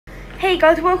Hey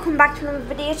guys, welcome back to another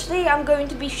video. Today I'm going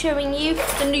to be showing you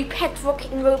the new pet rock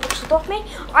in Roblox Adoptme.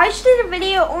 I just did a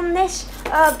video on this,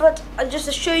 but just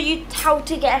to show you how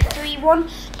to get a free one.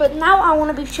 But now I want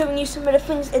to be showing you some of the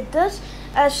things it does.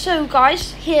 So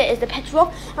guys, here is the pet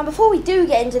rock. And before we do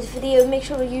get into the video, make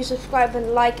sure you subscribe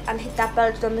and like and hit that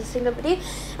bell to don't miss a single video.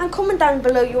 And comment down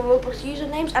below your Roblox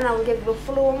usernames and I will give you a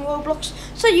follow on Roblox.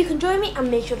 So you can join me and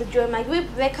make sure to join my group,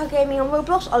 Red Gaming on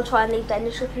Roblox. I'll try and leave that in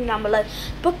the description down below.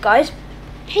 But guys,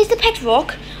 here's the pet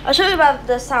rock. I'll show you about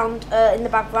the sound in the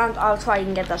background. I'll try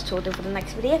and get that sorted for the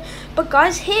next video. But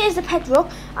guys, here's the pet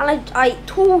rock, and I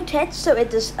taught it so it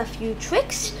does a few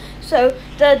tricks. So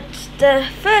the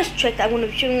first trick that I'm going to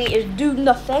be showing you is do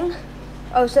nothing.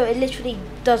 Oh, so it literally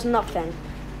does nothing.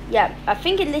 Yeah, I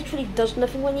think it literally does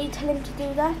nothing when you tell him to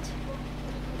do that.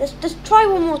 Just try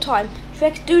one more time.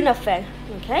 Tricks, do nothing.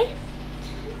 Okay.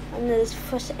 And then let's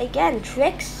press it again.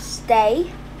 Tricks, stay.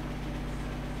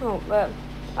 Oh,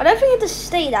 I don't think it does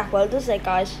stay that well, does it,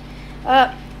 guys?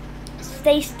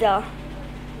 Stay still.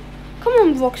 Come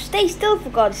on, Rock, stay still for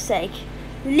God's sake.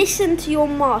 Listen to your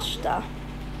master.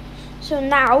 So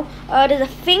now, there's a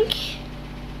think.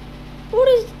 What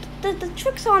is the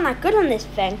tricks aren't that good on this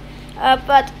thing.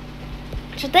 But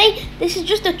today, this is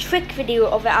just a trick video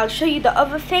of it. I'll show you the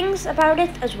other things about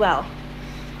it as well.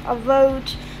 I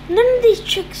wrote none of these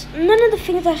tricks, none of the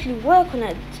things actually work on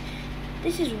it.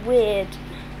 This is weird.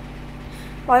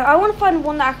 Right, I want to find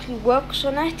one that actually works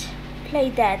on it. Play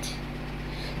dead.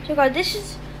 So guys, this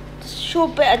is a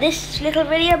short bit of this little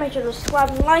video. Make sure to subscribe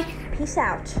and like. Peace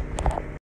out.